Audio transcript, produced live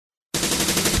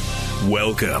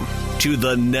Welcome to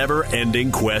the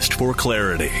never-ending quest for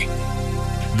clarity.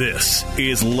 This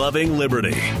is Loving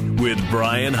Liberty with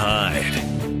Brian Hyde.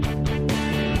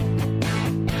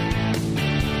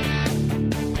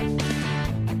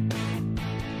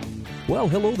 Well,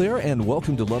 hello there, and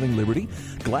welcome to Loving Liberty.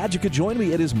 Glad you could join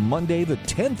me. It is Monday, the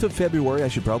 10th of February. I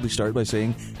should probably start by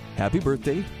saying happy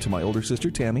birthday to my older sister,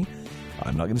 Tammy.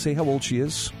 I'm not going to say how old she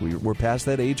is. We're past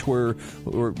that age where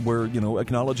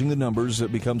acknowledging the numbers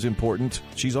becomes important.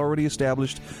 She's already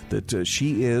established that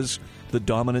she is the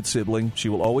dominant sibling. She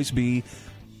will always be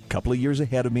a couple of years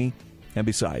ahead of me. And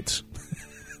besides,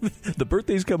 the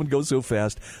birthdays come and go so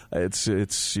fast.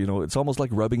 It's almost like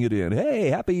rubbing it in. Hey,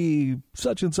 happy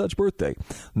such and such birthday.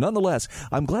 Nonetheless,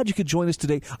 I'm glad you could join us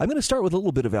today. I'm going to start with a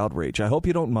little bit of outrage. I hope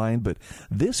you don't mind, but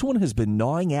this one has been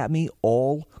gnawing at me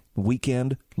all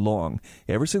weekend long.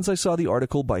 Ever since I saw the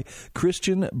article by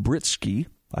Christian Britsky,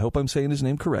 I hope I'm saying his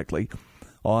name correctly,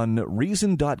 on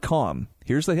Reason.com.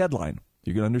 Here's the headline.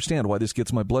 You're going to understand why this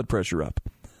gets my blood pressure up.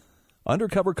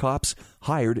 Undercover cops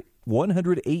hired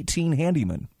 118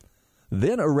 handymen,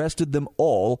 then arrested them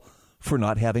all for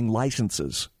not having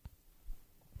licenses.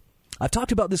 I've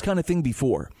talked about this kind of thing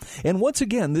before. And once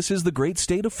again, this is the great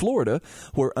state of Florida,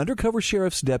 where undercover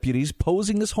sheriff's deputies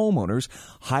posing as homeowners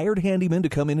hired handymen to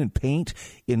come in and paint,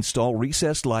 install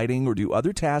recessed lighting, or do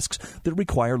other tasks that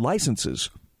require licenses.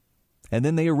 And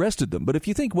then they arrested them. But if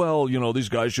you think, well, these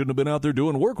guys shouldn't have been out there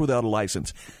doing work without a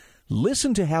license,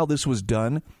 listen to how this was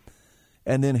done,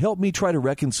 and then help me try to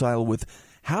reconcile with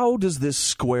how does this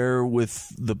square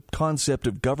with the concept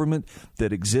of government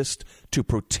that exists to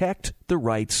protect the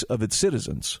rights of its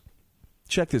citizens?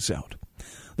 Check this out.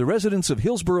 The residents of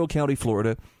Hillsborough County,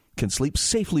 Florida, can sleep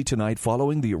safely tonight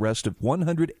following the arrest of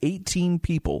 118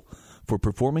 people for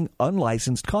performing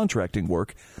unlicensed contracting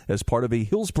work as part of a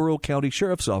Hillsborough County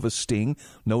Sheriff's Office sting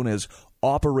known as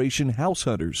Operation House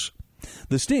Hunters.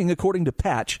 The sting, according to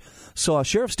Patch, saw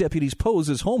sheriff's deputies pose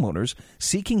as homeowners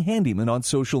seeking handymen on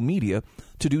social media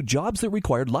to do jobs that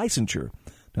required licensure.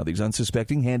 Now, these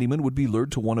unsuspecting handymen would be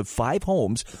lured to one of 5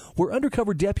 homes where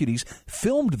undercover deputies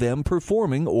filmed them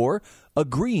performing or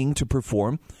agreeing to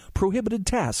perform prohibited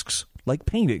tasks like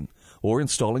painting or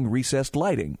installing recessed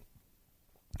lighting.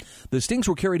 The stings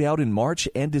were carried out in March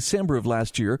and December of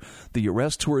last year. The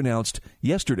arrests were announced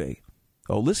yesterday.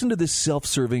 Oh, listen to this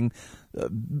self-serving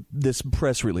this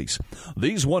press release.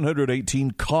 These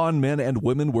 118 con men and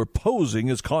women were posing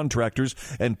as contractors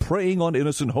and preying on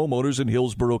innocent homeowners in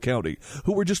Hillsborough County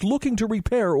who were just looking to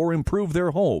repair or improve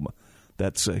their home.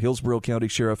 That's Hillsborough County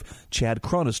Sheriff Chad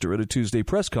Chronister at a Tuesday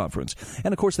press conference.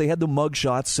 And, of course, they had the mug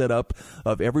shots set up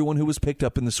of everyone who was picked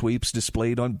up in the sweeps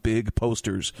displayed on big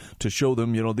posters to show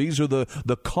them, these are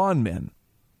the con men.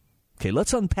 Okay,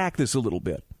 let's unpack this a little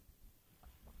bit.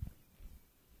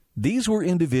 These were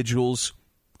individuals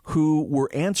who were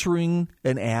answering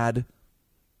an ad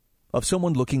of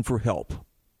someone looking for help.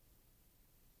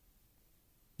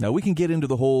 Now, we can get into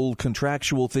the whole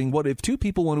contractual thing. What if 2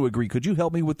 people want to agree? Could you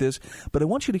help me with this? But I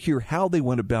want you to hear how they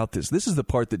went about this. This is the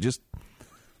part that just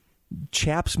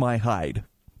chaps my hide,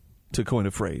 to coin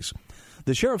a phrase.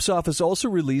 The sheriff's office also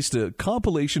released a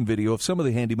compilation video of some of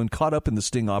the handymen caught up in the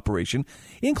sting operation,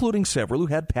 including several who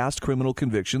had past criminal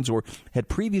convictions or had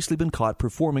previously been caught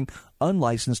performing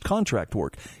unlicensed contract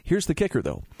work. Here's the kicker,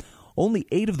 though. Only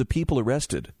 8 of the people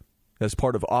arrested as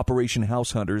part of Operation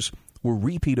House Hunters were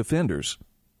repeat offenders.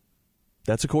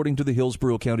 That's according to the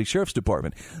Hillsborough County Sheriff's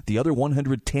Department. The other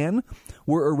 110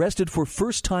 were arrested for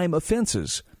first-time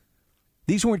offenses.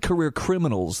 These weren't career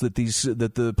criminals that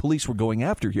the police were going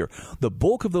after here. The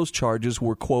bulk of those charges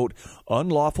were, quote,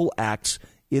 unlawful acts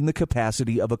in the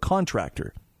capacity of a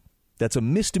contractor. That's a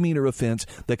misdemeanor offense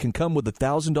that can come with a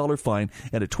 $1,000 fine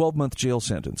and a 12-month jail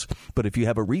sentence. But if you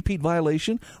have a repeat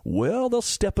violation, well, they'll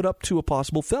step it up to a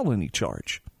possible felony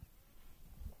charge.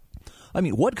 I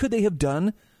mean, what could they have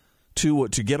done to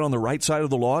get on the right side of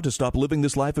the law, to stop living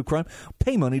this life of crime?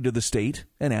 Pay money to the state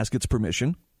and ask its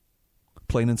permission.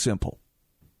 Plain and simple.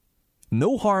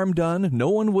 No harm done. No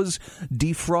one was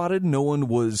defrauded. No one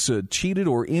was cheated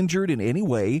or injured in any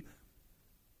way.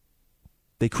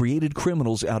 They created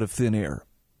criminals out of thin air.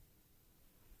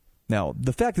 Now,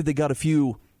 the fact that they got a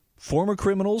few former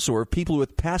criminals or people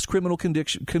with past criminal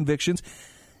convictions,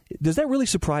 does that really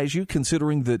surprise you,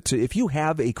 considering that if you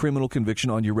have a criminal conviction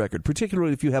on your record,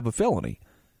 particularly if you have a felony,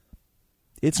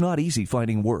 it's not easy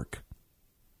finding work.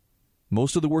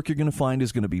 Most of the work you're going to find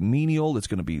is going to be menial. It's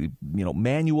going to be,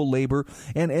 manual labor.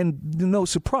 And no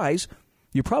surprise,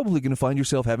 you're probably going to find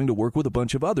yourself having to work with a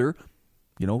bunch of other,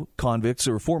 convicts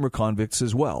or former convicts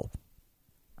as well.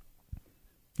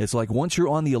 It's like once you're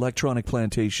on the electronic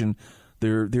plantation,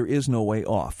 there is no way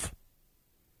off.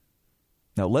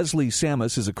 Now, Leslie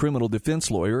Samus is a criminal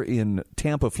defense lawyer in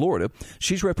Tampa, Florida.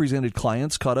 She's represented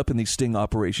clients caught up in these sting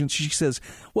operations. She says,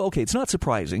 well, okay, it's not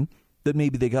surprising that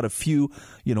maybe they got a few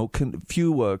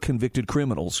convicted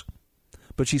criminals.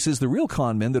 But she says the real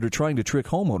con men that are trying to trick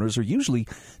homeowners are usually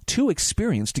too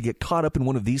experienced to get caught up in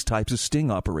one of these types of sting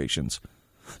operations.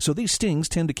 So these stings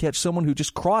tend to catch someone who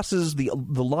just crosses the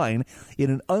line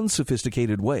in an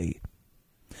unsophisticated way.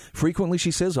 Frequently,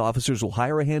 she says, officers will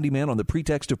hire a handyman on the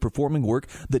pretext of performing work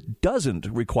that doesn't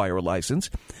require a license,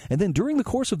 and then during the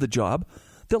course of the job,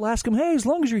 they'll ask him, hey, as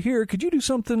long as you're here, could you do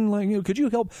something like, could you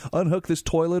help unhook this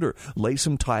toilet or lay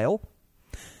some tile?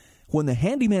 When the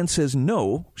handyman says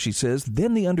no, she says,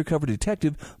 then the undercover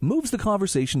detective moves the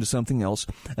conversation to something else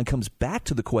and comes back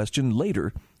to the question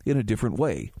later in a different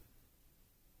way.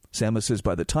 Samus says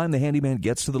by the time the handyman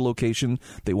gets to the location,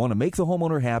 they want to make the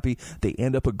homeowner happy. They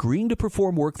end up agreeing to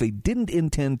perform work they didn't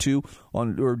intend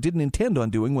on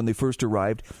doing when they first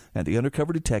arrived, and the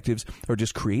undercover detectives are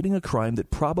just creating a crime that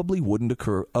probably wouldn't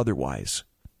occur otherwise.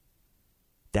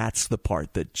 That's the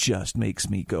part that just makes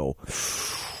me go,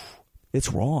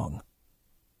 it's wrong.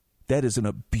 That is an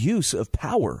abuse of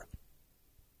power.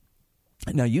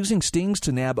 Now, using stings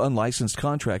to nab unlicensed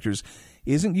contractors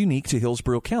isn't unique to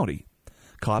Hillsborough County.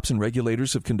 Cops and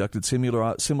regulators have conducted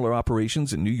similar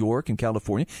operations in New York and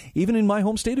California, even in my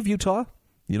home state of Utah.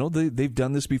 They've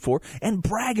done this before and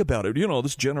brag about it.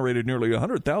 This generated nearly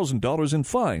 $100,000 in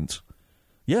fines.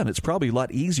 Yeah, and it's probably a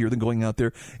lot easier than going out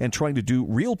there and trying to do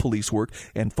real police work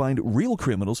and find real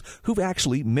criminals who've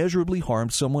actually measurably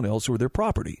harmed someone else or their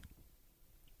property.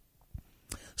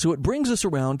 So it brings us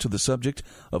around to the subject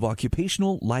of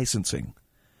occupational licensing.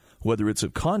 Whether it's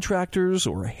of contractors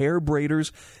or hair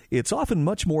braiders, it's often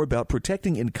much more about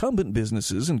protecting incumbent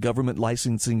businesses and government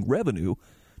licensing revenue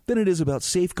than it is about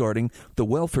safeguarding the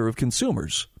welfare of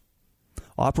consumers.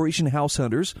 Operation House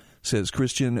Hunters, says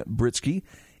Christian Britsky,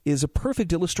 is a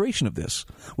perfect illustration of this,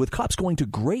 with cops going to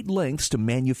great lengths to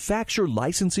manufacture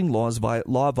licensing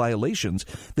law violations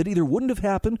that either wouldn't have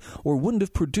happened or wouldn't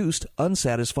have produced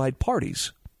unsatisfied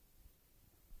parties.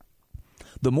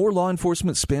 The more law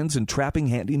enforcement spends in trapping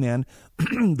handyman,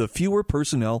 the fewer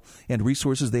personnel and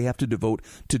resources they have to devote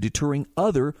to deterring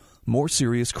other, more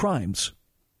serious crimes.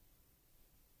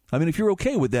 I mean, if you're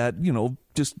okay with that,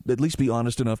 just at least be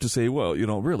honest enough to say, well,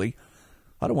 really,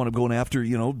 I don't want to go after,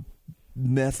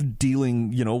 meth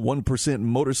dealing, 1%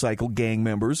 motorcycle gang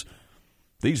members.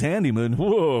 These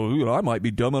handymen, I might be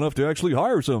dumb enough to actually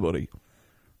hire somebody.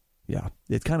 Yeah,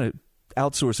 it's kind of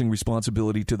outsourcing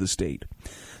responsibility to the state.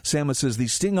 Samus says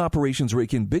these sting operations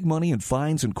rake in big money in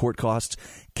fines and court costs.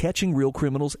 Catching real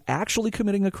criminals actually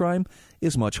committing a crime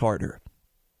is much harder.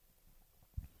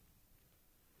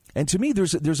 And to me,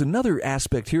 there's another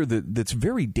aspect here that's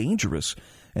very dangerous,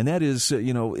 and that is,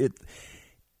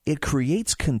 it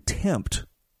creates contempt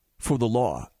for the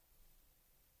law.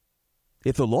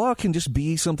 If the law can just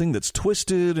be something that's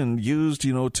twisted and used,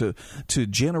 to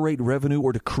generate revenue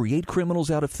or to create criminals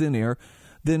out of thin air,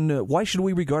 then why should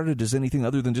we regard it as anything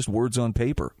other than just words on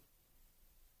paper?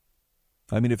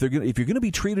 I mean, if you're going to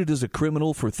be treated as a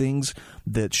criminal for things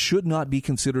that should not be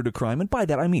considered a crime, and by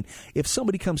that I mean if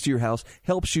somebody comes to your house,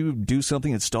 helps you do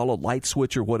something, install a light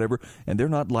switch or whatever, and they're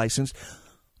not licensed,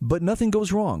 but nothing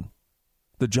goes wrong.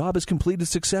 The job is completed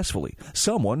successfully.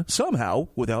 Someone, somehow,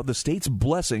 without the state's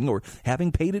blessing or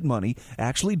having paid it money,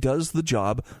 actually does the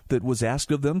job that was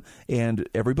asked of them, and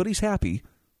everybody's happy.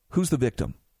 Who's the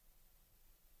victim?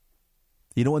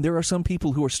 And there are some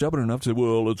people who are stubborn enough to say,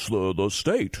 well, it's the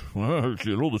state.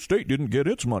 The state didn't get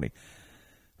its money.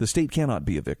 The state cannot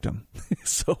be a victim.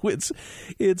 So it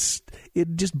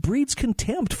just breeds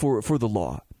contempt for the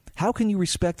law. How can you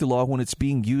respect the law when it's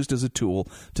being used as a tool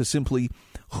to simply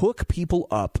hook people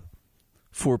up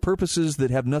for purposes that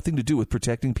have nothing to do with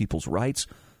protecting people's rights,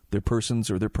 their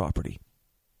persons, or their property?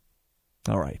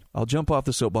 All right, I'll jump off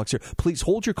the soapbox here. Please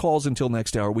hold your calls until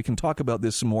next hour. We can talk about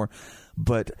this some more,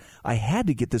 but I had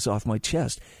to get this off my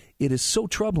chest. It is so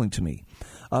troubling to me.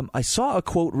 I saw a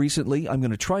quote recently. I'm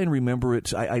going to try and remember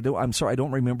it. I'm sorry, I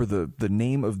don't remember the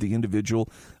name of the individual.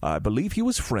 I believe he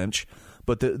was French,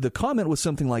 but the comment was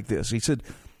something like this. He said,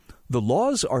 "The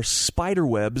laws are spider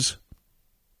webs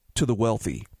to the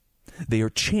wealthy. They are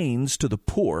chains to the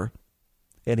poor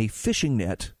and a fishing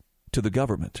net to the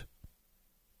government."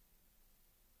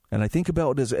 And I think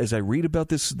about as I read about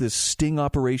this sting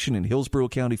operation in Hillsborough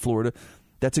County, Florida,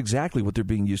 that's exactly what they're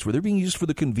being used for. They're being used for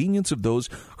the convenience of those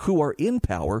who are in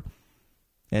power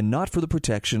and not for the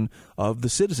protection of the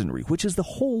citizenry, which is the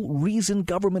whole reason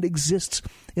government exists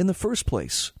in the first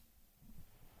place.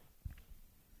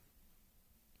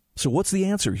 So what's the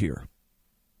answer here?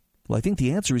 Well, I think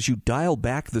the answer is you dial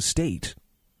back the state.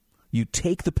 You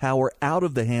take the power out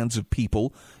of the hands of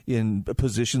people in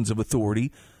positions of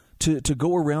authority to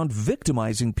go around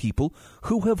victimizing people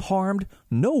who have harmed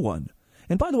no one.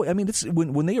 And by the way, I mean, it's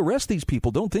when they arrest these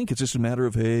people, don't think it's just a matter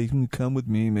of, hey, come with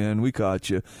me, man, we caught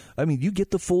you. I mean, you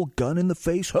get the full gun in the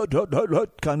face, hut, hut, hut,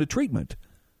 hut kind of treatment.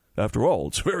 After all,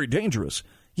 it's very dangerous.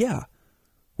 Yeah.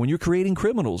 When you're creating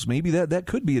criminals, maybe that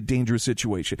could be a dangerous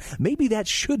situation. Maybe that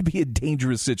should be a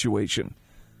dangerous situation.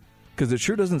 Because it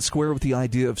sure doesn't square with the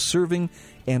idea of serving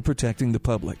and protecting the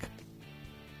public.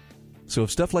 So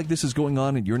if stuff like this is going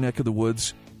on in your neck of the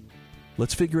woods,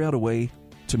 let's figure out a way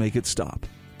to make it stop.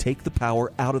 Take the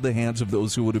power out of the hands of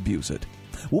those who would abuse it.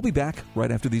 We'll be back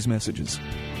right after these messages.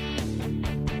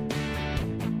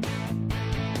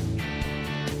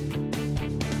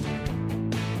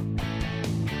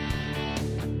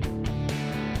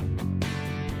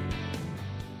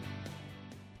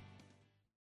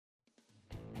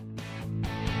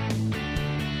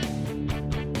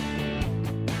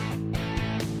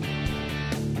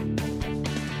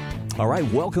 All right,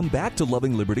 welcome back to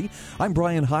Loving Liberty. I'm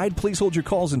Brian Hyde. Please hold your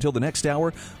calls until the next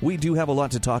hour. We do have a lot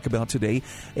to talk about today.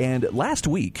 And last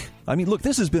week, I mean, look,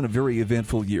 this has been a very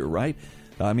eventful year, right?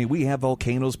 I mean, we have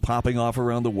volcanoes popping off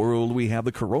around the world. We have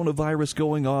the coronavirus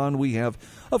going on. We have,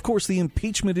 of course, the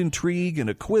impeachment intrigue and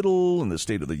acquittal and the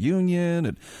State of the Union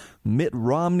and Mitt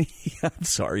Romney. I'm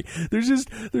sorry.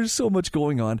 There's so much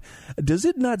going on. Does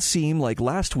it not seem like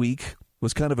last week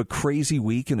was kind of a crazy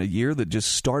week in a year that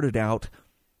just started out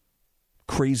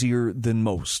crazier than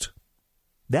most?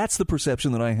 That's the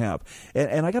perception that I have.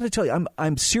 And I got to tell you,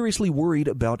 I'm seriously worried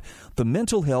about the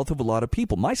mental health of a lot of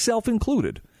people, myself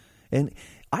included. And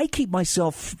I keep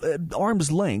myself at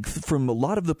arm's length from a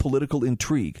lot of the political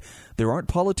intrigue. There aren't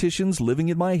politicians living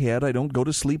in my head. I don't go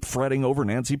to sleep fretting over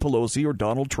Nancy Pelosi or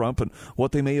Donald Trump and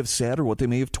what they may have said or what they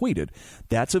may have tweeted.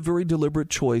 That's a very deliberate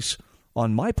choice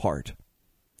on my part.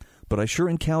 But I sure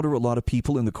encounter a lot of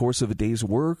people in the course of a day's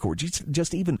work or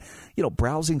just even,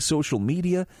 browsing social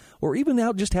media or even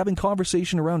out just having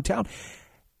conversation around town.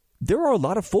 There are a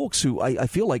lot of folks who I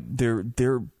feel like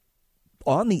they're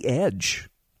on the edge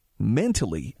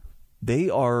mentally.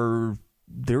 They're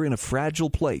in a fragile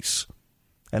place.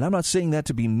 And I'm not saying that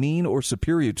to be mean or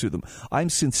superior to them. I'm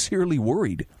sincerely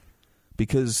worried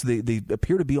because they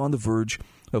appear to be on the verge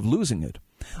of losing it.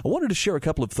 I wanted to share a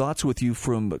couple of thoughts with you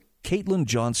from Caitlin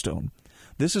Johnstone.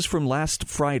 This is from last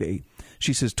Friday.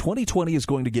 She says 2020 is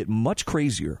going to get much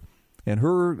crazier, and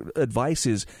her advice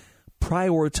is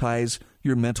prioritize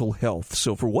your mental health.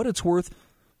 So for what it's worth,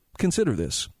 consider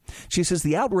this. She says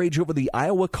the outrage over the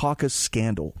Iowa caucus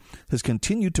scandal has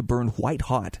continued to burn white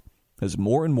hot as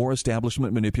more and more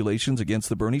establishment manipulations against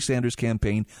the Bernie Sanders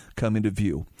campaign come into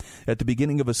view. At the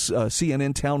beginning of a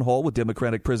CNN town hall with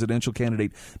Democratic presidential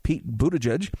candidate Pete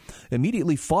Buttigieg,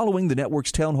 immediately following the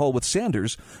network's town hall with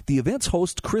Sanders, the event's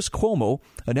host Chris Cuomo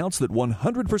announced that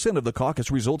 100% of the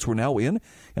caucus results were now in,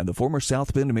 and the former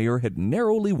South Bend mayor had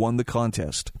narrowly won the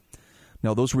contest.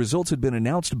 Now, those results had been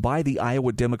announced by the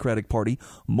Iowa Democratic Party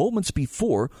moments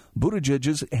before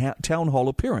Buttigieg's town hall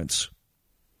appearance.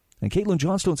 And Caitlin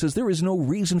Johnstone says there is no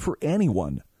reason for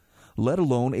anyone, let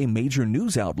alone a major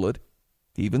news outlet,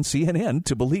 even CNN,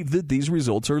 to believe that these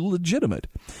results are legitimate.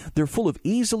 They're full of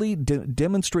easily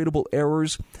demonstrable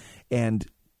errors and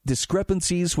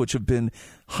discrepancies which have been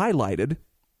highlighted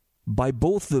by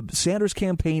both the Sanders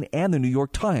campaign and the New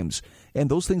York Times,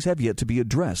 and those things have yet to be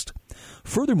addressed.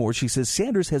 Furthermore, she says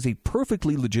Sanders has a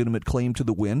perfectly legitimate claim to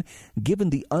the win,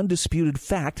 given the undisputed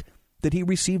fact that he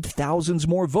received thousands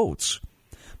more votes.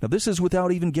 Now, this is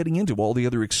without even getting into all the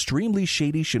other extremely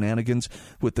shady shenanigans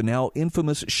with the now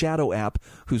infamous Shadow app,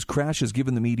 whose crash has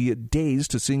given the media days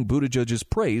to sing Buttigieg's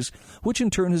praise, which in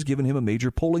turn has given him a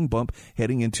major polling bump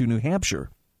heading into New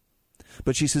Hampshire.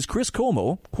 But she says Chris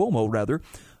Cuomo,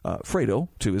 Fredo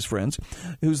to his friends,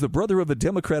 who's the brother of a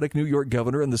Democratic New York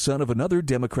governor and the son of another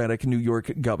Democratic New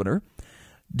York governor,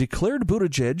 declared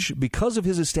Buttigieg, because of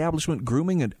his establishment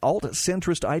grooming and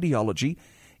alt-centrist ideology,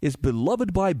 is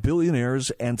beloved by billionaires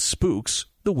and spooks,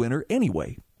 the winner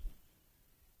anyway.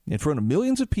 In front of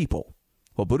millions of people,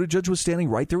 while Buttigieg was standing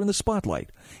right there in the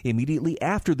spotlight, immediately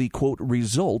after the, quote,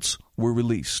 results were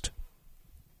released.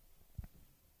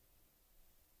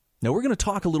 Now, we're going to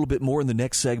talk a little bit more in the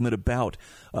next segment about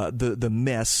the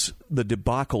mess, the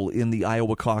debacle in the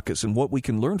Iowa caucus and what we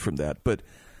can learn from that. But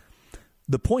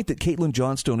the point that Caitlin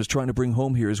Johnstone is trying to bring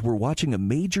home here is we're watching a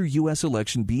major U.S.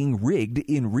 election being rigged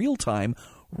in real time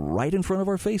right in front of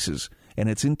our faces. And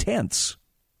it's intense.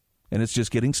 And it's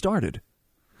just getting started.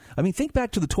 I mean, think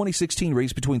back to the 2016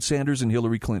 race between Sanders and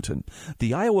Hillary Clinton.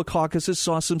 The Iowa caucuses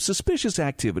saw some suspicious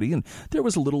activity, and there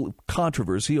was a little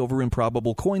controversy over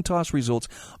improbable coin toss results,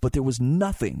 but there was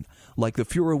nothing like the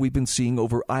furor we've been seeing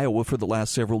over Iowa for the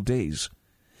last several days.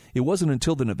 It wasn't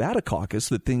until the Nevada caucus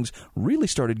that things really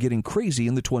started getting crazy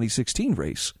in the 2016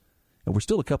 race. And we're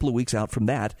still a couple of weeks out from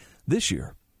that this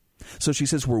year. So she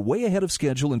says we're way ahead of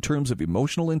schedule in terms of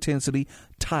emotional intensity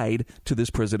tied to this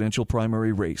presidential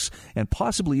primary race, and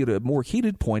possibly at a more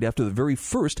heated point after the very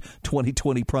first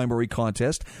 2020 primary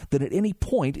contest than at any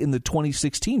point in the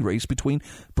 2016 race between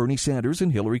Bernie Sanders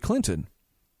and Hillary Clinton.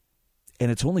 And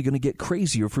it's only going to get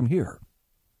crazier from here.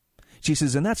 She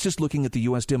says, and that's just looking at the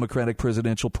U.S. Democratic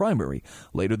presidential primary.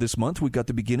 Later this month, we've got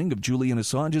the beginning of Julian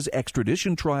Assange's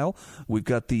extradition trial. We've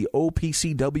got the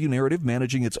OPCW narrative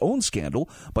managing its own scandal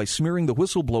by smearing the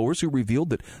whistleblowers who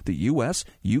revealed that the U.S.,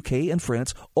 U.K., and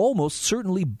France almost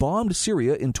certainly bombed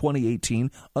Syria in 2018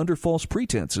 under false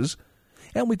pretenses.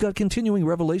 And we've got continuing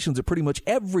revelations that pretty much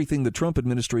everything the Trump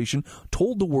administration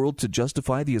told the world to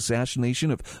justify the assassination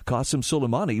of Qasem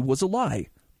Soleimani was a lie.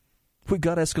 We've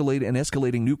got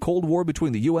escalating new Cold War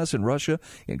between the U.S. and Russia,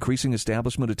 increasing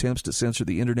establishment attempts to censor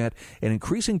the Internet, and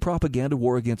increasing propaganda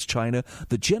war against China,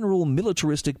 the general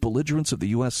militaristic belligerence of the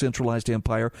U.S. centralized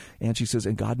empire, and she says,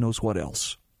 and God knows what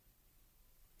else.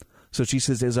 So she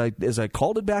says, as I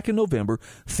called it back in November,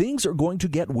 things are going to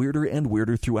get weirder and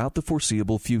weirder throughout the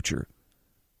foreseeable future.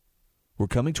 We're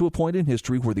coming to a point in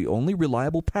history where the only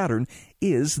reliable pattern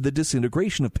is the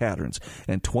disintegration of patterns,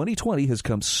 and 2020 has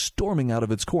come storming out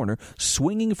of its corner,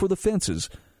 swinging for the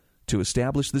fences to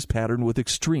establish this pattern with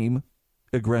extreme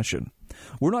aggression.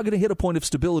 We're not going to hit a point of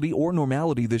stability or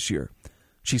normality this year.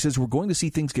 She says we're going to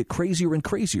see things get crazier and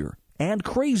crazier and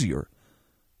crazier.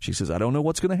 She says, I don't know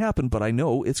what's going to happen, but I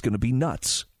know it's going to be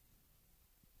nuts.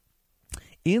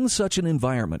 In such an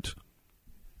environment,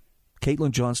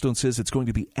 Caitlin Johnstone says it's going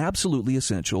to be absolutely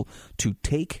essential to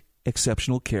take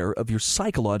exceptional care of your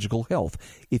psychological health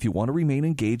if you want to remain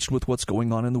engaged with what's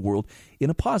going on in the world in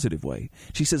a positive way.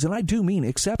 She says, and I do mean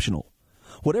exceptional.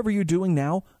 Whatever you're doing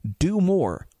now, do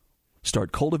more.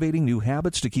 Start cultivating new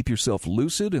habits to keep yourself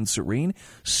lucid and serene.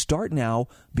 Start now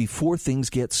before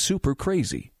things get super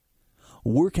crazy.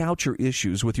 Work out your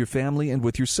issues with your family and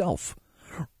with yourself.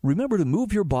 Remember to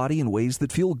move your body in ways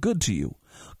that feel good to you.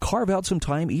 Carve out some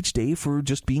time each day for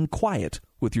just being quiet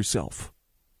with yourself.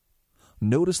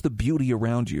 Notice the beauty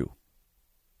around you.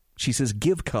 She says,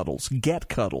 give cuddles, get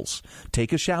cuddles.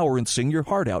 Take a shower and sing your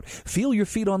heart out. Feel your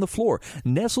feet on the floor.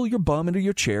 Nestle your bum into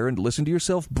your chair and listen to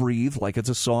yourself breathe like it's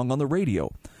a song on the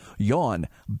radio. Yawn,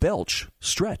 belch,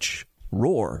 stretch,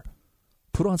 roar.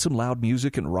 Put on some loud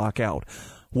music and rock out.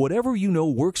 Whatever you know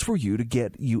works for you to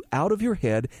get you out of your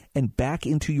head and back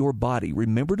into your body.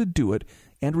 Remember to do it,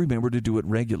 and remember to do it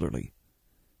regularly.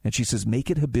 And she says, make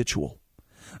it habitual.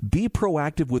 Be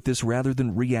proactive with this rather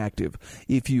than reactive.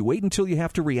 If you wait until you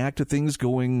have to react to things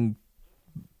going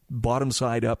bottom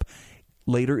side up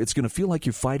later, it's going to feel like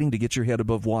you're fighting to get your head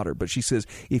above water. But she says,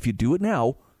 if you do it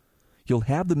now, you'll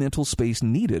have the mental space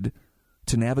needed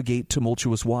to navigate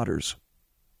tumultuous waters.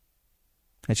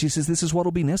 And she says this is what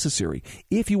will be necessary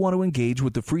if you want to engage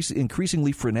with the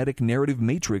increasingly frenetic narrative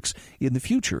matrix in the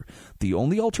future. The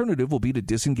only alternative will be to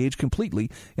disengage completely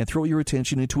and throw your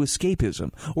attention into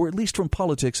escapism, or at least from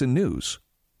politics and news.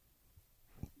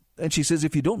 And she says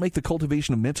if you don't make the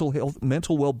cultivation of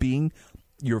mental well-being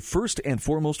your first and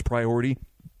foremost priority,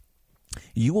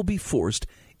 you will be forced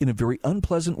in a very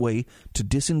unpleasant way to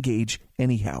disengage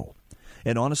anyhow.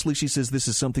 And honestly, she says this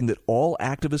is something that all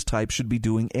activist types should be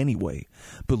doing anyway.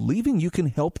 Believing you can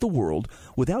help the world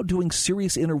without doing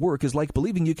serious inner work is like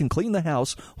believing you can clean the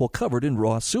house while covered in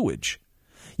raw sewage.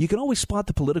 You can always spot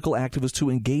the political activists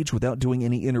who engage without doing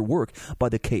any inner work by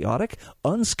the chaotic,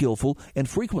 unskillful, and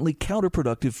frequently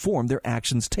counterproductive form their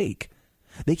actions take.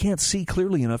 They can't see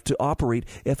clearly enough to operate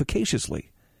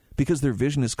efficaciously. Because their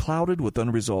vision is clouded with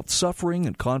unresolved suffering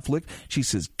and conflict, she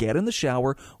says, get in the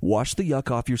shower, wash the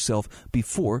yuck off yourself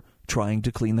before trying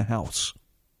to clean the house.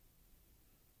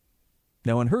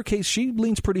 Now, in her case, she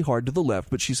leans pretty hard to the left,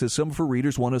 but she says some of her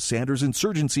readers want a Sanders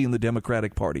insurgency in the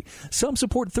Democratic Party. Some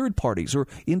support third parties or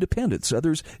independents.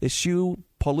 Others eschew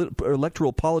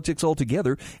electoral politics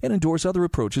altogether and endorse other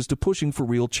approaches to pushing for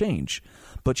real change.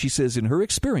 But she says, in her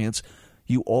experience,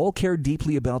 you all care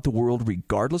deeply about the world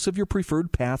regardless of your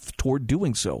preferred path toward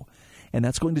doing so. And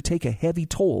that's going to take a heavy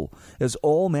toll as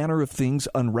all manner of things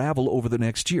unravel over the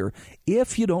next year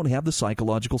if you don't have the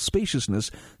psychological spaciousness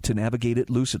to navigate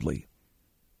it lucidly.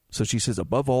 So she says,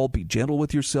 above all, be gentle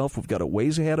with yourself. We've got a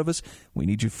ways ahead of us. We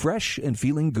need you fresh and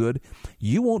feeling good.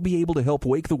 You won't be able to help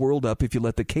wake the world up if you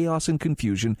let the chaos and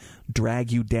confusion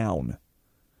drag you down.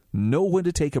 Know when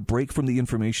to take a break from the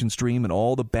information stream and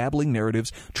all the babbling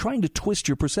narratives trying to twist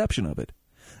your perception of it.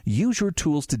 Use your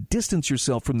tools to distance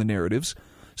yourself from the narratives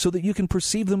so that you can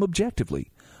perceive them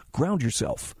objectively. Ground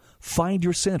yourself. Find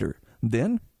your center.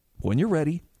 Then, when you're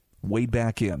ready, wade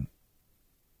back in.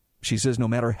 She says no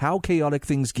matter how chaotic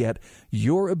things get,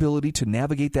 your ability to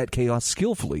navigate that chaos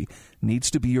skillfully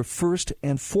needs to be your first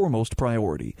and foremost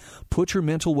priority. Put your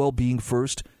mental well-being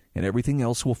first, and everything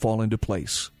else will fall into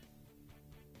place.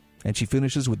 And she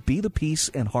finishes with, be the peace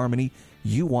and harmony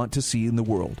you want to see in the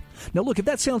world. Now look, if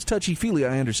that sounds touchy-feely,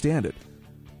 I understand it.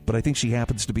 But I think she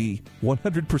happens to be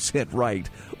 100% right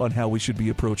on how we should be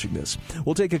approaching this.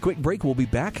 We'll take a quick break. We'll be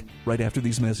back right after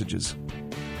these messages.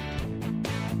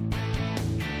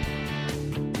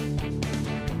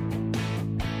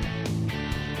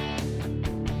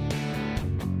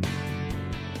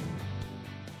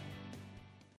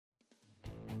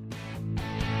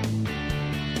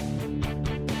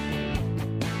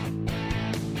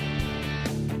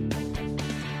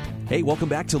 Hey, welcome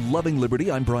back to Loving Liberty.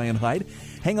 I'm Brian Hyde.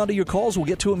 Hang on to your calls. We'll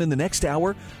get to them in the next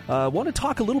hour. I want to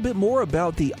talk a little bit more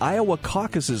about the Iowa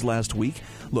caucuses last week.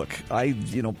 Look, I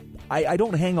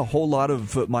don't hang a whole lot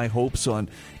of my hopes on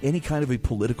any kind of a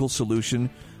political solution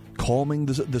calming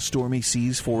the stormy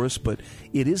seas for us, but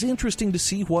it is interesting to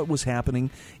see what was happening,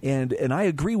 and I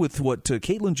agree with what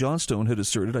Caitlin Johnstone had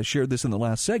asserted. I shared this in the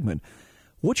last segment.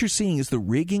 What you're seeing is the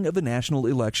rigging of the national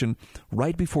election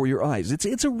right before your eyes.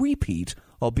 It's a repeat,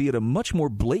 albeit a much more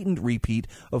blatant repeat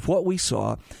of what we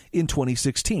saw in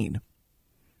 2016.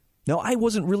 Now, I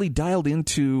wasn't really dialed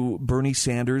into Bernie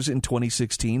Sanders in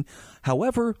 2016.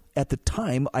 However, at the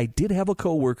time, I did have a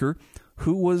coworker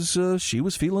who was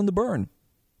feeling the burn.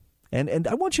 And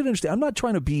I want you to understand, I'm not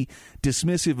trying to be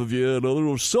dismissive of,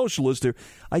 another socialist there.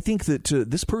 I think that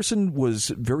this person was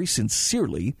very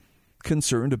sincerely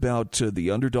concerned about the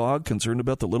underdog, concerned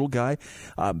about the little guy.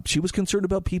 She was concerned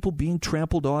about people being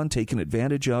trampled on, taken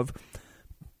advantage of.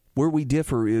 Where we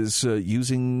differ is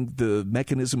using the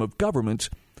mechanism of government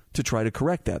to try to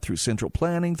correct that through central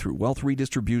planning, through wealth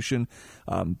redistribution.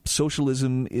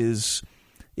 Socialism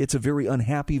it's a very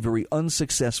unhappy, very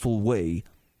unsuccessful way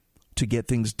to get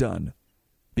things done,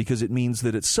 because it means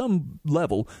that at some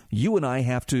level, you and I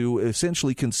have to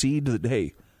essentially concede that,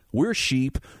 hey, we're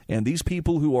sheep, and these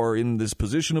people who are in this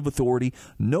position of authority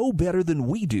know better than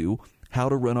we do how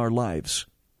to run our lives.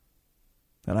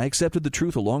 And I accepted the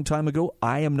truth a long time ago.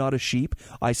 I am not a sheep.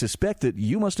 I suspect that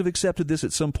you must have accepted this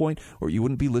at some point, or you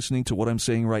wouldn't be listening to what I'm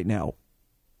saying right now.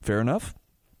 Fair enough?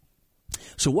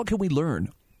 So what can we learn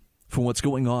from what's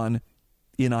going on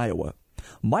in Iowa?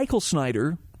 Michael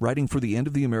Snyder, writing for The End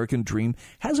of the American Dream,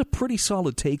 has a pretty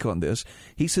solid take on this.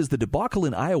 He says the debacle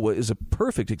in Iowa is a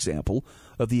perfect example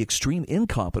of the extreme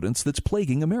incompetence that's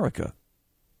plaguing America.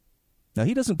 Now,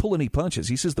 he doesn't pull any punches.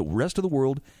 He says the rest of the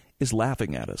world is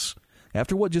laughing at us.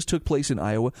 After what just took place in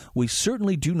Iowa, we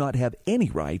certainly do not have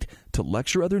any right to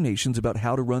lecture other nations about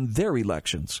how to run their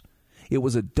elections. It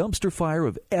was a dumpster fire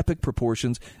of epic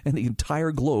proportions, and the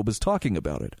entire globe is talking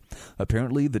about it.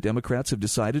 Apparently, the Democrats have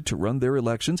decided to run their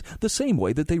elections the same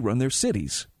way that they run their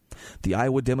cities. The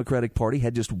Iowa Democratic Party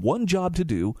had just one job to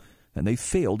do, and they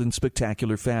failed in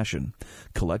spectacular fashion.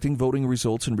 Collecting voting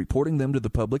results and reporting them to the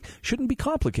public shouldn't be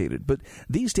complicated, but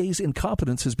these days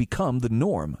incompetence has become the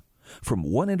norm. From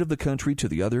one end of the country to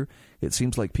the other, it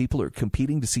seems like people are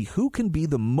competing to see who can be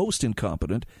the most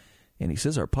incompetent. And he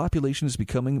says our population is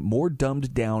becoming more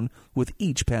dumbed down with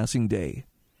each passing day.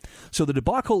 So the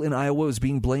debacle in Iowa is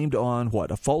being blamed on,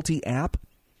 a faulty app?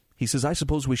 He says, I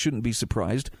suppose we shouldn't be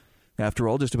surprised. After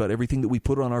all, just about everything that we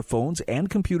put on our phones and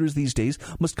computers these days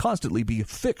must constantly be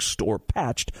fixed or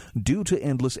patched due to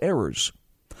endless errors.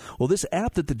 Well, this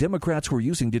app that the Democrats were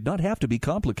using did not have to be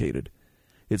complicated.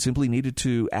 It simply needed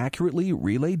to accurately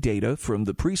relay data from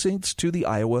the precincts to the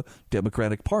Iowa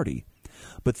Democratic Party.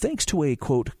 But thanks to a,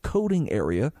 quote, coding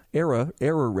error,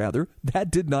 that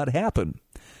did not happen.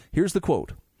 Here's the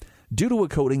quote. Due to a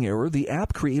coding error, the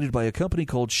app created by a company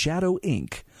called Shadow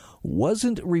Inc.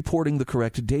 wasn't reporting the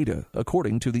correct data,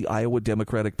 according to the Iowa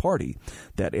Democratic Party.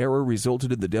 That error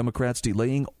resulted in the Democrats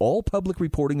delaying all public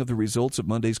reporting of the results of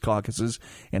Monday's caucuses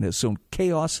and has sown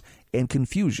chaos and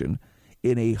confusion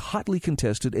in a hotly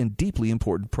contested and deeply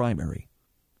important primary.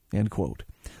 End quote.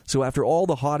 So after all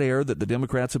the hot air that the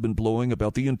Democrats have been blowing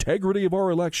about the integrity of our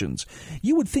elections,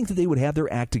 you would think that they would have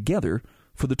their act together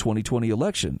for the 2020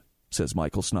 election, says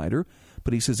Michael Snyder.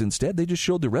 But he says instead they just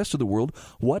showed the rest of the world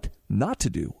what not to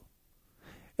do.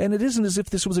 And it isn't as if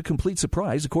this was a complete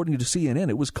surprise. According to CNN,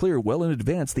 it was clear well in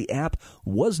advance the app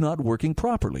was not working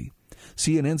properly.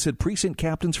 CNN said precinct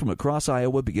captains from across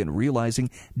Iowa began realizing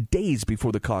days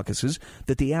before the caucuses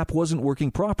that the app wasn't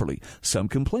working properly. Some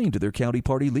complained to their county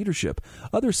party leadership.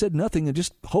 Others said nothing and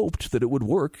just hoped that it would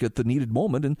work at the needed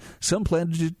moment, and some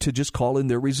planned to just call in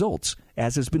their results,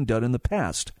 as has been done in the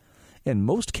past. And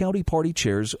most county party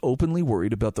chairs openly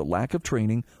worried about the lack of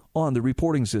training on the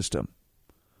reporting system.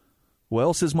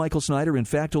 Well, says Michael Snyder, in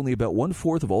fact, only about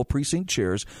 1/4 of all precinct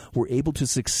chairs were able to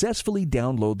successfully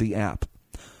download the app.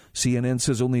 CNN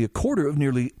says only a quarter of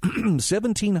nearly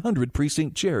 1,700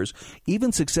 precinct chairs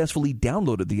even successfully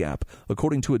downloaded the app,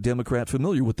 according to a Democrat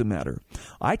familiar with the matter.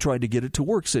 I tried to get it to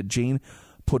work, said Jane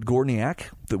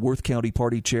Podgorniak, the Worth County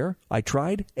Party chair. I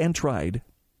tried and tried.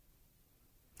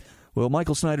 Well,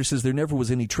 Michael Snyder says there never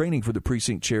was any training for the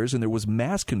precinct chairs, and there was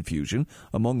mass confusion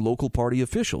among local party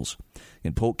officials.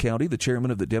 In Polk County, the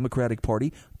chairman of the Democratic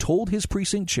Party told his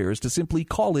precinct chairs to simply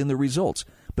call in the results,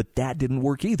 but that didn't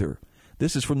work either.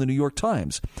 This is from the New York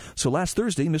Times. So last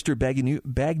Thursday, Mr.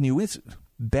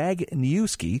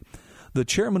 Bagniewski, the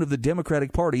chairman of the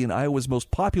Democratic Party in Iowa's most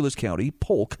populous county,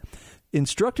 Polk,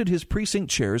 instructed his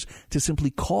precinct chairs to simply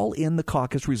call in the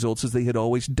caucus results as they had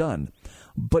always done.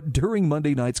 But during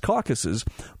Monday night's caucuses,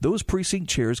 those precinct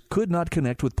chairs could not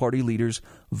connect with party leaders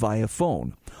via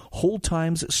phone. Hold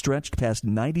times stretched past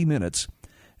 90 minutes.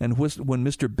 And when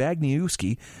Mr.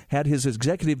 Bagniewski had his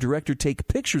executive director take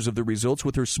pictures of the results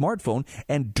with her smartphone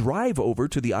and drive over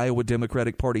to the Iowa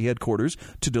Democratic Party headquarters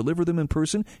to deliver them in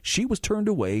person, she was turned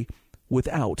away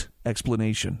without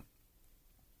explanation.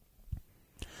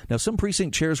 Now, some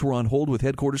precinct chairs were on hold with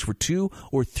headquarters for 2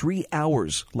 or 3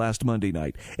 hours last Monday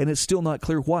night, and it's still not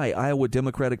clear why Iowa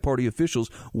Democratic Party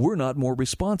officials were not more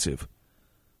responsive.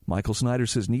 Michael Snyder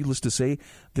says, needless to say,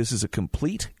 this is a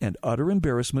complete and utter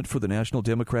embarrassment for the National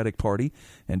Democratic Party,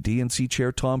 and DNC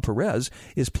Chair Tom Perez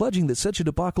is pledging that such a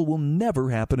debacle will never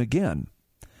happen again.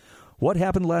 What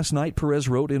happened last night, Perez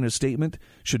wrote in a statement,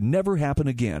 should never happen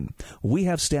again. We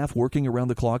have staff working around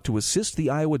the clock to assist the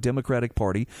Iowa Democratic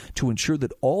Party to ensure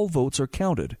that all votes are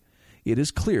counted. It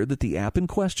is clear that the app in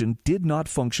question did not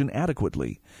function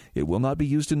adequately. It will not be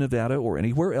used in Nevada or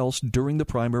anywhere else during the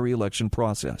primary election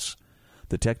process.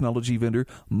 The technology vendor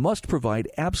must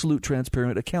provide absolute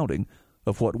transparent accounting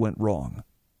of what went wrong.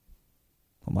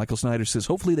 Well, Michael Snyder says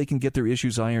hopefully they can get their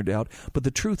issues ironed out, but the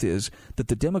truth is that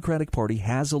the Democratic Party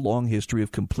has a long history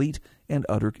of complete and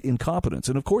utter incompetence.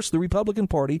 And, of course, the Republican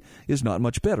Party is not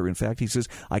much better. In fact, he says,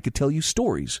 I could tell you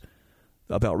stories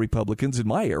about Republicans in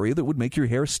my area that would make your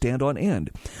hair stand on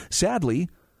end. Sadly,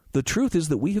 the truth is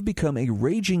that we have become a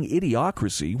raging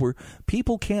idiocracy where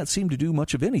people can't seem to do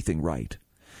much of anything right.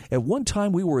 At one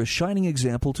time, we were a shining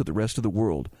example to the rest of the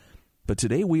world. But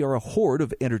today we are a horde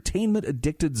of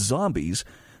entertainment-addicted zombies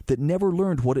that never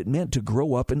learned what it meant to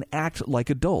grow up and act like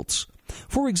adults.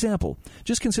 For example,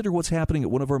 just consider what's happening at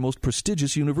one of our most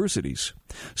prestigious universities.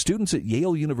 Students at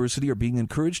Yale University are being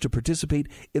encouraged to participate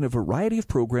in a variety of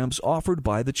programs offered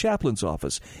by the chaplain's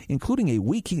office, including a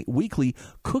weekly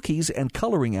cookies and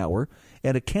coloring hour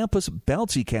and a campus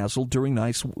bouncy castle during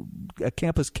nice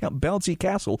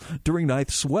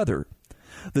weather.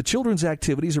 The children's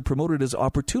activities are promoted as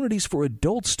opportunities for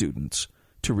adult students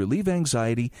to relieve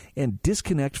anxiety and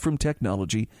disconnect from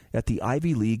technology at the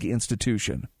Ivy League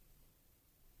institution.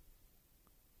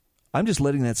 I'm just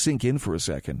letting that sink in for a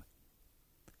second.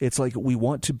 It's like we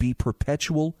want to be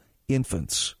perpetual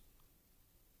infants.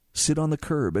 Sit on the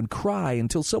curb and cry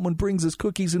until someone brings us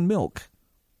cookies and milk.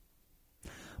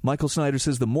 Michael Snyder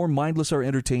says the more mindless our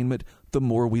entertainment, the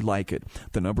more we like it.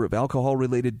 The number of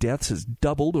alcohol-related deaths has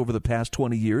doubled over the past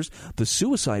 20 years. The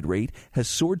suicide rate has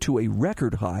soared to a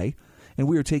record high, and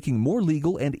we are taking more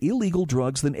legal and illegal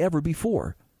drugs than ever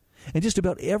before. In just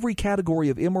about every category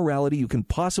of immorality you can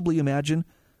possibly imagine,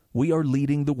 we are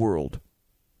leading the world,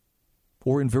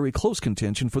 or in very close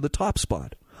contention for the top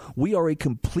spot. We are a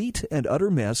complete and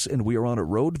utter mess, and we are on a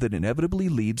road that inevitably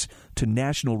leads to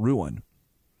national ruin.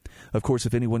 Of course,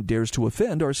 if anyone dares to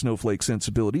offend our snowflake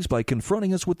sensibilities by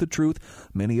confronting us with the truth,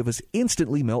 many of us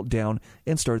instantly melt down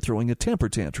and start throwing a temper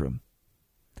tantrum.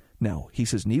 Now, he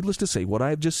says, needless to say, what I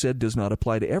have just said does not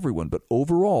apply to everyone, but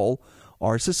overall,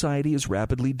 our society is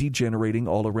rapidly degenerating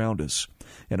all around us,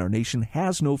 and our nation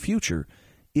has no future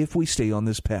if we stay on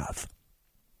this path.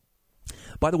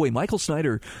 By the way, Michael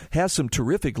Snyder has some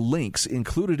terrific links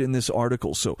included in this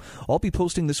article, so I'll be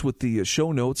posting this with the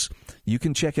show notes. You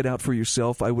can check it out for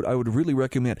yourself. I would really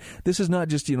recommend. This is not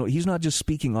just, he's not just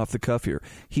speaking off the cuff here.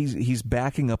 He's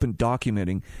backing up and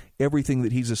documenting everything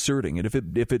that he's asserting. And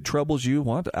if it troubles you,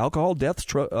 alcohol deaths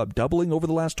doubling over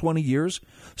the last 20 years,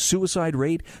 suicide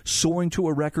rate soaring to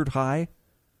a record high,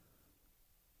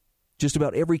 just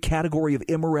about every category of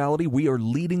immorality, we are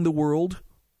leading the world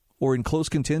or in close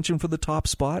contention for the top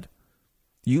spot,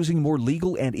 using more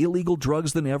legal and illegal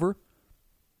drugs than ever.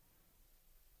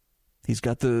 He's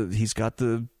got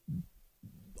the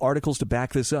articles to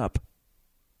back this up.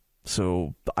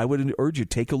 So I would urge you,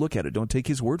 take a look at it. Don't take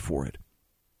his word for it.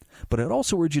 But I'd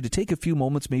also urge you to take a few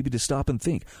moments maybe to stop and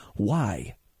think,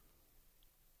 why?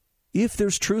 If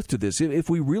there's truth to this, if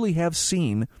we really have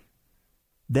seen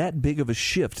that big of a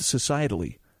shift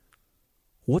societally,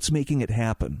 what's making it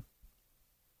happen?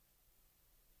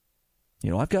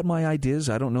 I've got my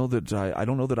ideas. I don't know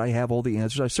that I have all the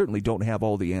answers. I certainly don't have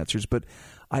all the answers, but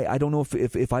I don't know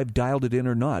if I've dialed it in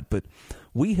or not. But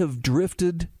we have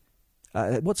drifted.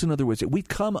 What's another way to say it? We've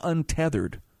come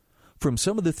untethered from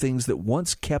some of the things that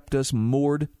once kept us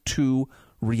moored to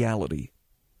reality.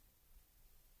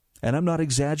 And I'm not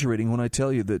exaggerating when I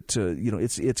tell you that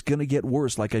it's going to get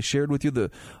worse. Like I shared with you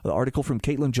the article from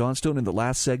Caitlin Johnstone in the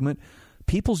last segment,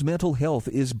 people's mental health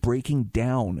is breaking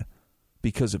down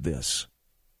because of this.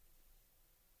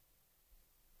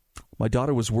 My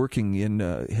daughter was working in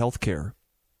healthcare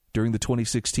during the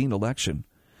 2016 election,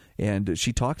 and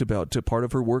she talked about part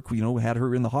of her work, had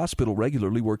her in the hospital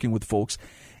regularly working with folks,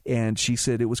 and she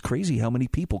said it was crazy how many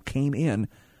people came in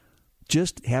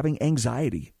just having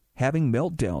anxiety, having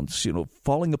meltdowns,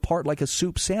 falling apart like a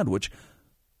soup sandwich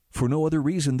for no other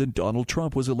reason than Donald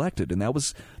Trump was elected. And that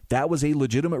was a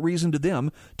legitimate reason to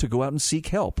them to go out and seek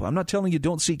help. I'm not telling you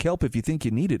don't seek help if you think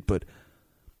you need it, but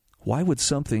why would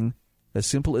something as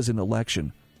simple as an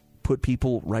election put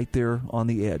people right there on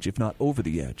the edge, if not over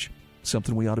the edge?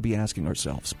 Something we ought to be asking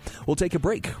ourselves. We'll take a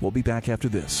break. We'll be back after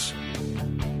this.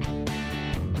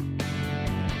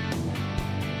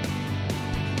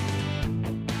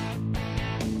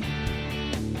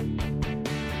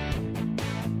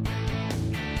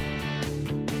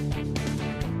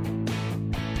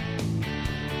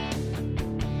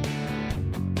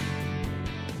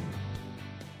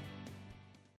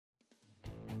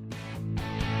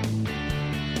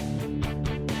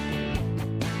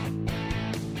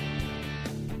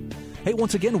 Hey,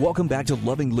 once again, welcome back to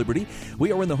Loving Liberty.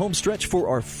 We are in the home stretch for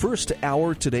our first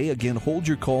hour today. Again, hold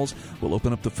your calls. We'll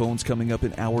open up the phones coming up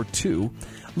in hour 2.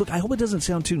 Look, I hope it doesn't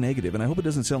sound too negative, and I hope it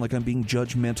doesn't sound like I'm being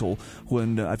judgmental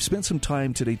when I've spent some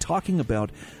time today talking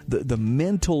about the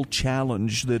mental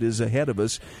challenge that is ahead of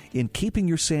us in keeping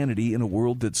your sanity in a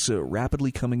world that's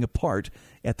rapidly coming apart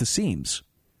at the seams.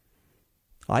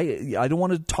 I don't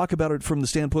want to talk about it from the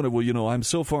standpoint of, I'm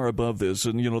so far above this,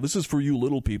 and, this is for you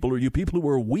little people, or you people who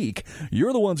are weak.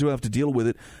 You're the ones who have to deal with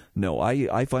it. No,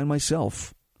 I find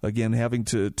myself, again, having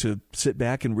to sit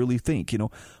back and really think,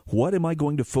 what am I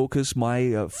going to focus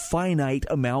my finite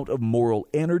amount of moral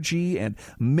energy and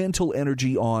mental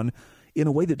energy on in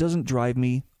a way that doesn't drive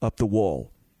me up the wall?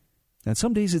 And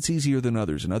some days it's easier than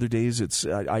others, and other days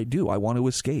I want to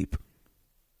escape.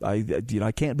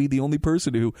 I can't be the only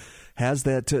person who has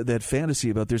that fantasy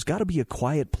about there's got to be a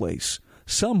quiet place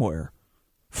somewhere,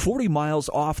 40 miles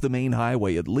off the main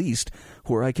highway at least,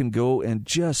 where I can go and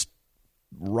just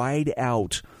ride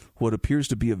out what appears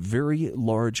to be a very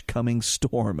large coming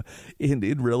storm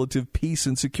in relative peace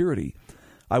and security.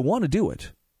 I want to do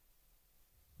it.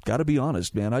 Got to be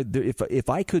honest, man. If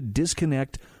I could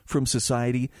disconnect from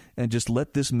society and just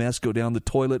let this mess go down the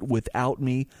toilet without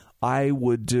me, I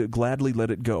would gladly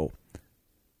let it go.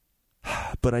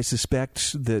 But I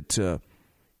suspect that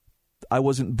I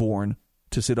wasn't born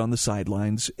to sit on the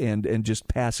sidelines and just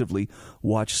passively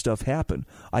watch stuff happen.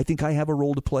 I think I have a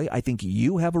role to play. I think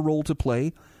you have a role to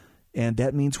play. And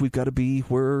that means we've got to be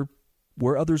where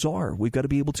others are. We've got to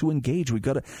be able to engage.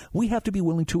 We have to be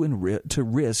willing to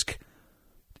risk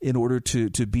in order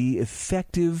to be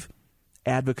effective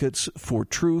advocates for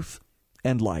truth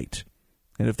and light.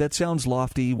 And if that sounds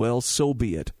lofty, well, so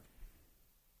be it.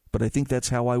 But I think that's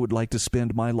how I would like to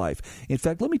spend my life. In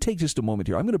fact, let me take just a moment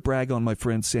here. I'm going to brag on my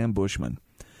friend Sam Bushman,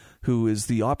 who is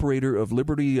the operator of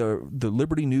the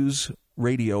Liberty News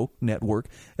radio network,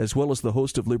 as well as the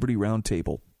host of Liberty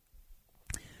Roundtable.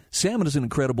 Sam is an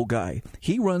incredible guy.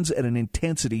 He runs at an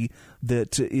intensity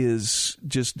that is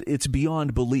just, it's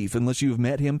beyond belief. Unless you've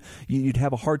met him, you'd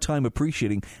have a hard time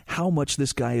appreciating how much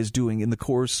this guy is doing in the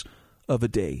course of a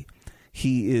day.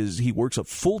 He works a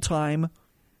full-time,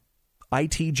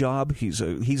 IT job. He's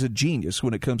a genius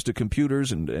when it comes to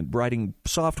computers and writing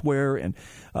software and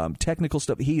technical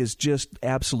stuff. He is just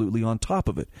absolutely on top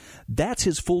of it. That's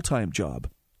his full-time job.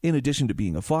 In addition to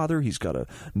being a father, he's got a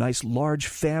nice large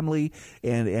family,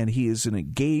 and he is an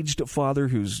engaged father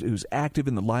who's active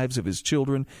in the lives of his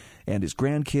children and his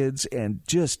grandkids, and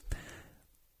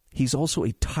he's also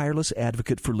a tireless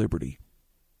advocate for liberty.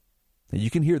 And you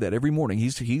can hear that every morning.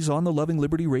 He's on the Loving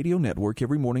Liberty Radio Network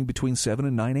every morning between 7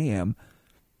 and 9 a.m.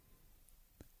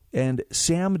 And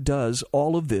Sam does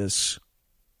all of this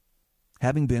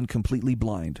having been completely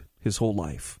blind his whole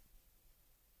life.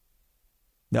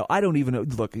 Now, I don't even know.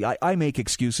 Look, I make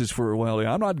excuses for, well,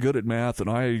 I'm not good at math, and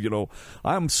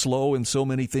I'm slow in so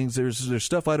many things. There's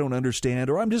stuff I don't understand,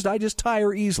 or I just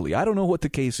tire easily. I don't know what the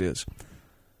case is.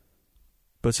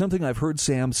 But something I've heard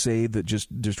Sam say that just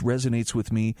resonates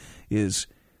with me is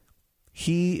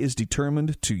he is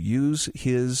determined to use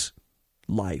his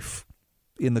life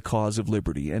in the cause of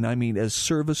liberty. And I mean as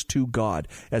service to God,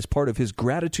 as part of his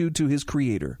gratitude to his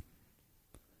Creator.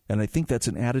 And I think that's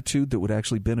an attitude that would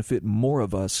actually benefit more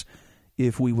of us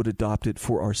if we would adopt it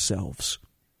for ourselves.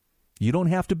 You don't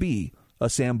have to be a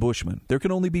Sam Bushman. There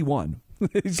can only be one.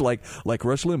 He's like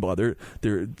Rush Limbaugh.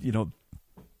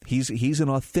 He's an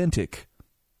authentic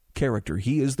character.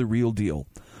 He is the real deal.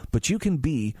 But you can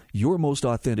be your most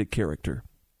authentic character.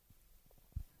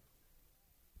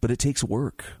 But it takes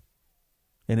work.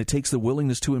 And it takes the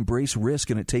willingness to embrace risk,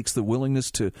 and it takes the willingness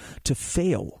to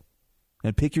fail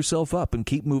and pick yourself up and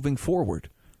keep moving forward.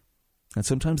 And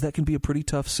sometimes that can be a pretty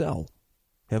tough sell.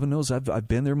 Heaven knows I've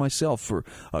been there myself for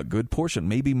a good portion,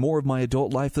 maybe more of my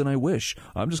adult life than I wish.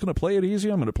 I'm just going to play it easy.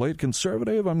 I'm going to play it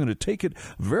conservative. I'm going to take it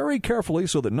very carefully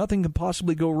so that nothing can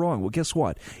possibly go wrong. Well, guess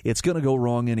what? It's going to go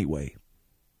wrong anyway.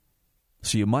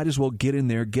 So you might as well get in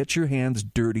there, get your hands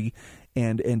dirty,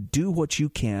 and do what you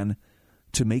can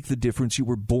to make the difference you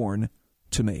were born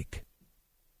to make.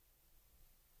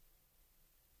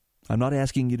 I'm not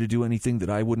asking you to do anything that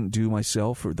I wouldn't do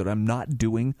myself or that I'm not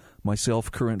doing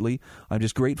myself currently. I'm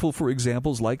just grateful for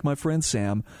examples like my friend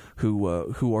Sam who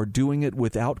are doing it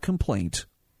without complaint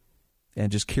and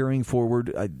just carrying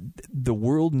forward. The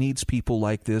world needs people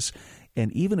like this, and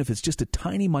even if it's just a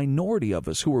tiny minority of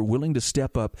us who are willing to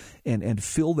step up and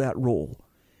fill that role,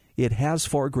 it has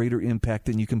far greater impact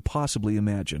than you can possibly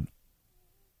imagine.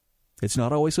 It's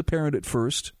not always apparent at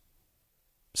first.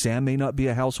 Sam may not be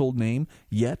a household name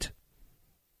yet,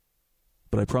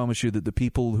 but I promise you that the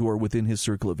people who are within his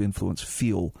circle of influence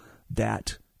feel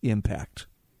that impact.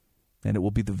 And it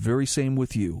will be the very same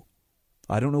with you.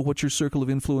 I don't know what your circle of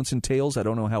influence entails. I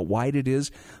don't know how wide it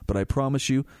is, but I promise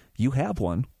you, you have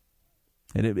one.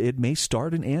 And it may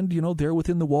start and end, there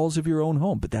within the walls of your own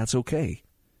home, but that's okay,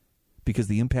 because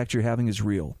the impact you're having is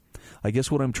real. I guess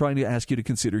what I'm trying to ask you to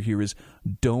consider here is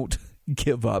don't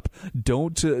give up.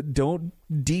 Don't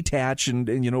detach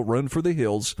and run for the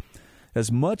hills. As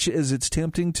much as it's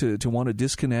tempting to want to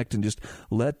disconnect and just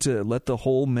let the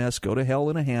whole mess go to hell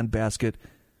in a handbasket,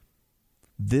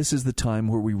 this is the time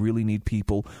where we really need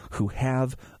people who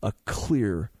have a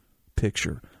clear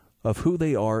picture of who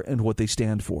they are and what they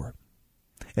stand for.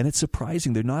 And it's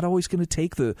surprising. They're not always going to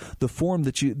take the form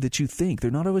that you think.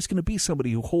 They're not always going to be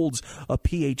somebody who holds a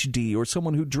PhD or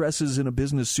someone who dresses in a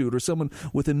business suit or someone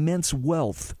with immense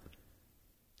wealth.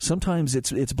 Sometimes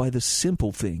it's by the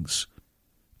simple things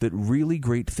that really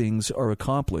great things are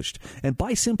accomplished. And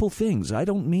by simple things, I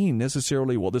don't mean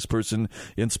necessarily, well, this person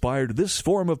inspired this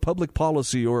form of public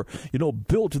policy or,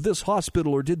 built this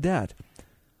hospital or did that.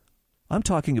 I'm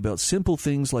talking about simple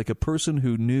things like a person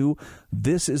who knew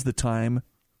this is the time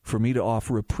for me to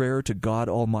offer a prayer to God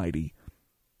Almighty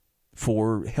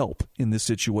for help in this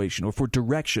situation or for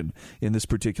direction in this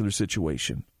particular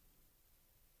situation.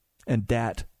 And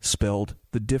that spelled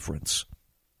the difference.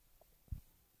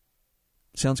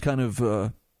 Sounds kind of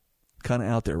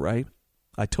out there, right?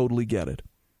 I totally get it.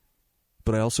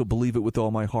 But I also believe it with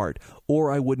all my heart,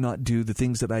 or I would not do the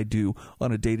things that I do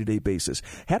on a day-to-day basis.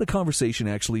 Had a conversation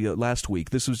actually last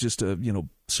week. This was just a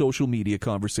social media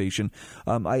conversation.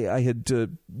 I had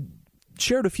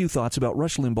shared a few thoughts about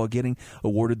Rush Limbaugh getting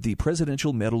awarded the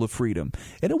Presidential Medal of Freedom,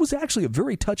 and it was actually a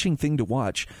very touching thing to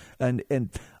watch.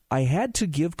 And I had to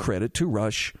give credit to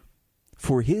Rush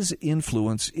for his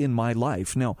influence in my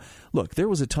life. Now, look, there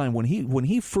was a time when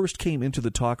he first came into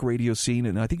the talk radio scene,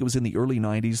 and I think it was in the early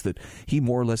 90s that he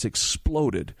more or less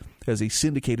exploded as a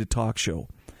syndicated talk show.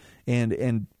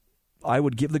 And I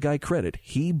would give the guy credit.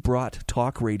 He brought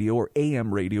talk radio, or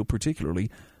AM radio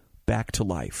particularly, back to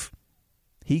life.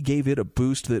 He gave it a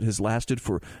boost that has lasted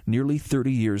for nearly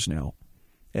 30 years now.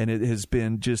 And it has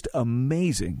been just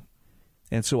amazing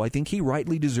And so I think he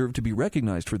rightly deserved to be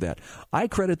recognized for that. I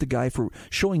credit the guy for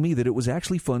showing me that it was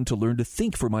actually fun to learn to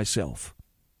think for myself.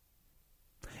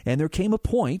 And there came a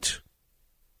point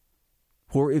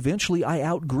where eventually I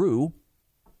outgrew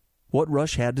what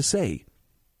Rush had to say.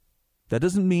 That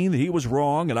doesn't mean that he was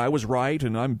wrong and I was right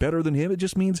and I'm better than him. It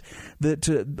just means that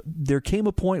there came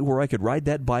a point where I could ride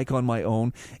that bike on my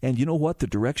own. And you know what? The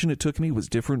direction it took me was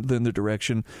different than the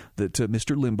direction that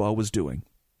Mr. Limbaugh was doing.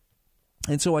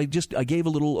 And so I gave a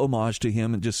little homage to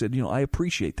him and just said, I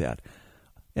appreciate that.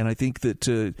 And I think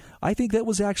that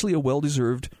was actually a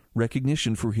well-deserved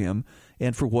recognition for him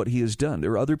and for what he has done.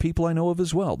 There are other people I know of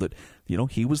as well that,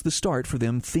 he was the start for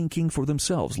them thinking for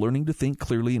themselves, learning to think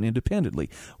clearly and independently.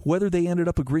 Whether they ended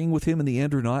up agreeing with him in the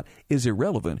end or not is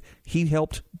irrelevant. He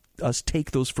helped us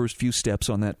take those first few steps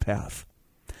on that path.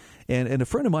 And a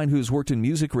friend of mine who's worked in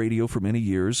music radio for many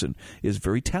years and is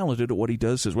very talented at what he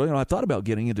does says, well, I thought about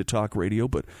getting into talk radio,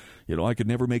 but, I could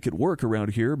never make it work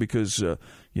around here because,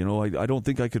 I don't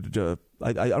think I could,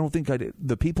 I don't think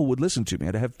the people would listen to me.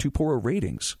 I'd have too poor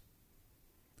ratings.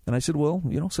 And I said, well,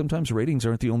 sometimes ratings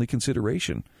aren't the only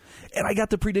consideration. And I got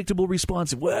the predictable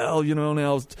response, well,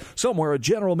 now somewhere a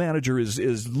general manager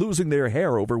is losing their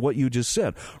hair over what you just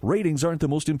said. Ratings aren't the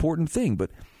most important thing, but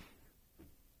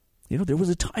there was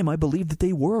a time I believed that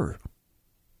they were.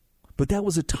 But that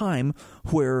was a time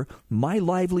where my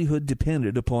livelihood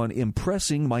depended upon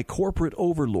impressing my corporate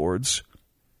overlords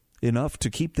enough to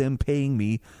keep them paying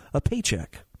me a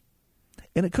paycheck.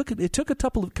 And it took a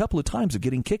couple of times of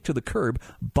getting kicked to the curb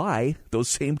by those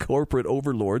same corporate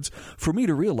overlords for me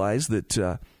to realize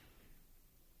that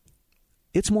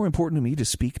it's more important to me to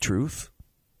speak truth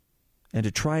and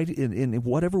to try in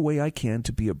whatever way I can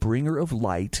to be a bringer of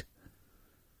light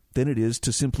than it is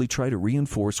to simply try to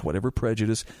reinforce whatever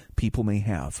prejudice people may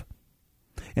have.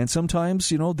 And sometimes,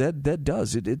 that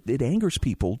does. It angers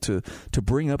people to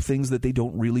bring up things that they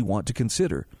don't really want to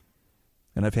consider.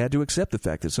 And I've had to accept the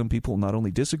fact that some people not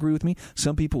only disagree with me,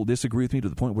 some people disagree with me to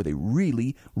the point where they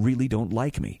really, really don't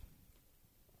like me.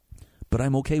 But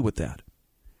I'm okay with that.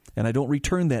 And I don't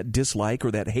return that dislike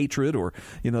or that hatred or,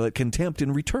 that contempt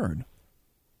in return.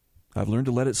 I've learned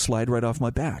to let it slide right off my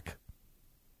back.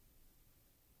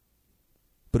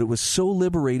 But it was so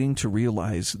liberating to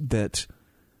realize that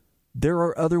there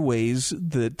are other ways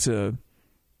that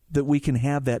we can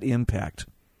have that impact.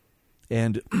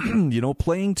 And,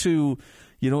 playing to,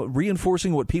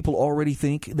 reinforcing what people already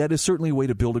think, that is certainly a way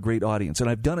to build a great audience. And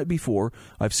I've done it before.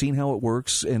 I've seen how it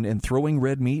works. And throwing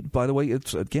red meat, by the way,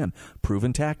 it's, again,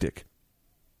 proven tactic.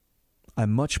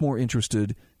 I'm much more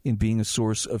interested in being a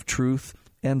source of truth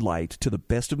and light to the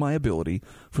best of my ability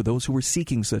for those who are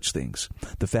seeking such things.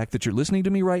 The fact that you're listening to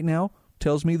me right now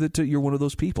tells me that you're one of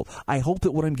those people. I hope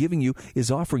that what I'm giving you is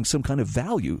offering some kind of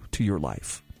value to your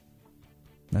life.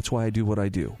 That's why I do what I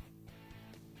do.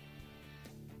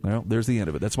 Well, there's the end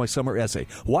of it. That's my summer essay.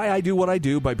 Why I Do What I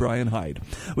Do by Brian Hyde.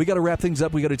 We got to wrap things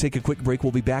up. We got to take a quick break.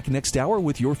 We'll be back next hour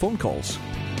with your phone calls.